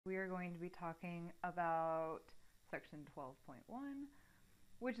We are going to be talking about section 12.1,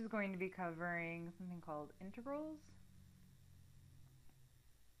 which is going to be covering something called integrals.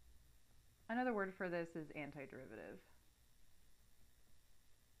 Another word for this is antiderivative.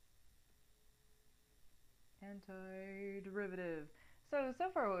 Antiderivative. So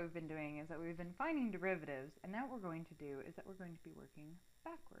far what we've been doing is that we've been finding derivatives, and now what we're going to do is that we're going to be working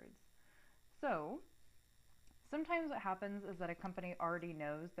backwards. So sometimes what happens is that a company already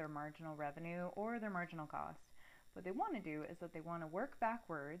knows their marginal revenue or their marginal cost. What they want to do is that they want to work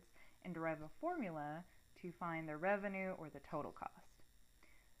backwards and derive a formula to find their revenue or the total cost.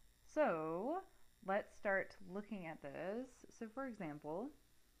 So let's start looking at this. So for example,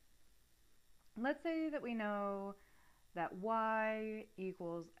 let's say that we know that y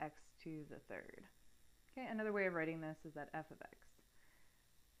equals x to the third. Okay, another way of writing this is that f of x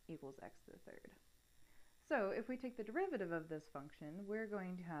equals x to the third. So if we take the derivative of this function, we're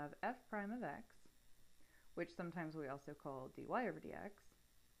going to have f prime of x, which sometimes we also call dy over dx,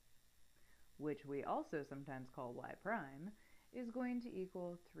 which we also sometimes call y prime, is going to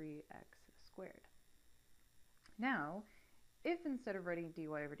equal 3x squared. Now, if instead of writing dy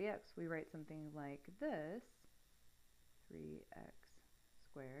over dx, we write something like this, 3x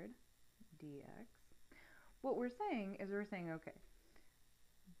squared dx, what we're saying is okay,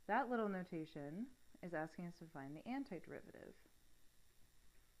 that little notation is asking us to find the antiderivative.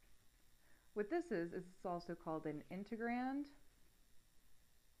 What this is it's also called an integrand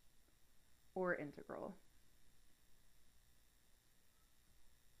or integral.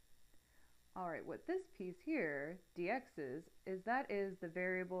 Alright, what this piece here, dx, is that is the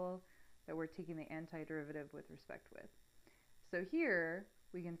variable that we're taking the antiderivative with respect with. So here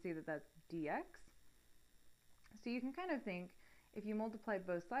we can see that that's dx. So you can kind of think if you multiplied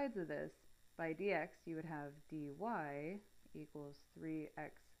both sides of this by dx, you would have dy equals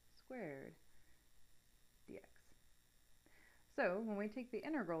 3x squared dx. So when we take the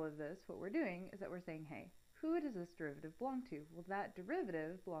integral of this, what we're doing is that we're saying, hey, who does this derivative belong to? Well, that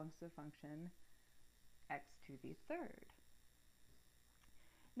derivative belongs to the function x to the third.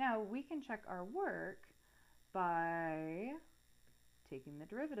 Now we can check our work by taking the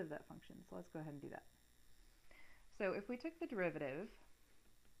derivative of that function. So let's go ahead and do that. So if we took the derivative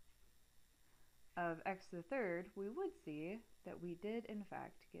of x to the third, we would see that we did in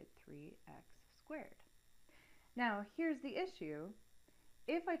fact get 3x squared. Now here's the issue.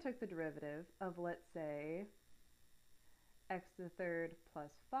 If I took the derivative of, let's say, x to the third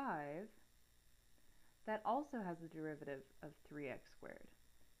plus 5, that also has the derivative of 3x squared.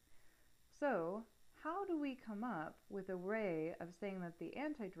 So how do we come up with a way of saying that the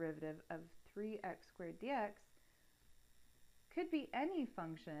antiderivative of 3x squared dx could be any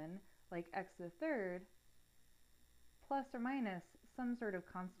function like x to the third plus or minus some sort of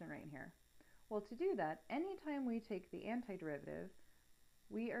constant right here? Well, to do that, anytime we take the antiderivative,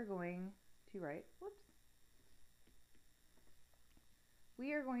 we are going to write,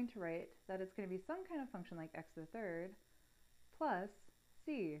 we are going to write that it's going to be some kind of function like x to the third plus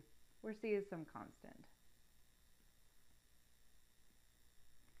c, where c is some constant.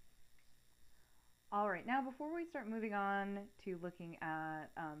 Alright, now before we start moving on to looking at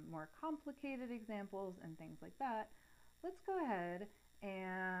more complicated examples and things like that, let's go ahead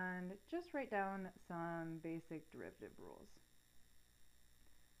and just write down some basic derivative rules.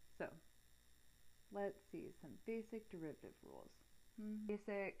 So, let's see, some basic derivative rules.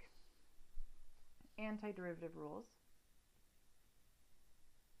 Basic antiderivative rules.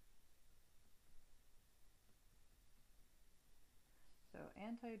 So,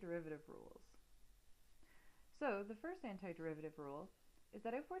 antiderivative rules. So, the first antiderivative rule is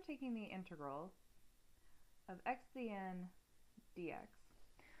that if we're taking the integral of x to the n dx,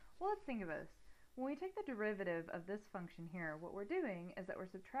 well, let's think of this. When we take the derivative of this function here, what we're doing is that we're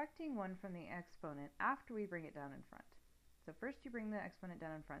subtracting 1 from the exponent after we bring it down in front. So first you bring the exponent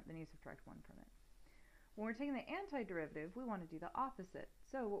down in front, then you subtract 1 from it. When we're taking the antiderivative, we want to do the opposite.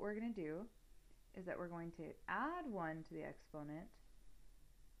 So what we're going to do is that we're going to add 1 to the exponent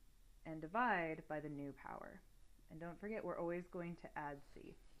and divide by the new power. And don't forget, we're always going to add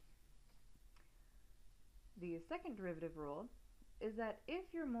c. The second derivative rule is that if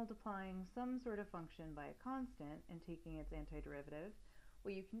you're multiplying some sort of function by a constant and taking its antiderivative,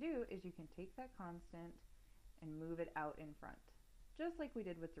 what you can do is you can take that constant and move it out in front, just like we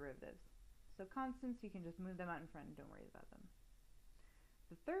did with derivatives. So constants, you can just move them out in front and don't worry about them.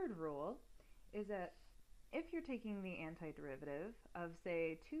 The third rule is that if you're taking the antiderivative of,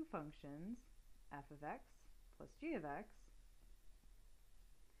 say, two functions, f of x plus g of x,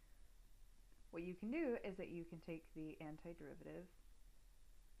 what you can do is that you can take the antiderivative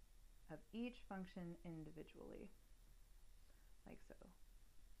each function individually, like so.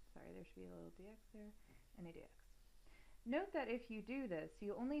 Sorry, there should be a little dx there and a dx. Note that if you do this,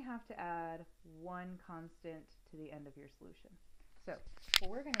 you only have to add one constant to the end of your solution. So what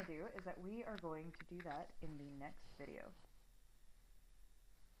we're going to do is that we are going to do that in the next video.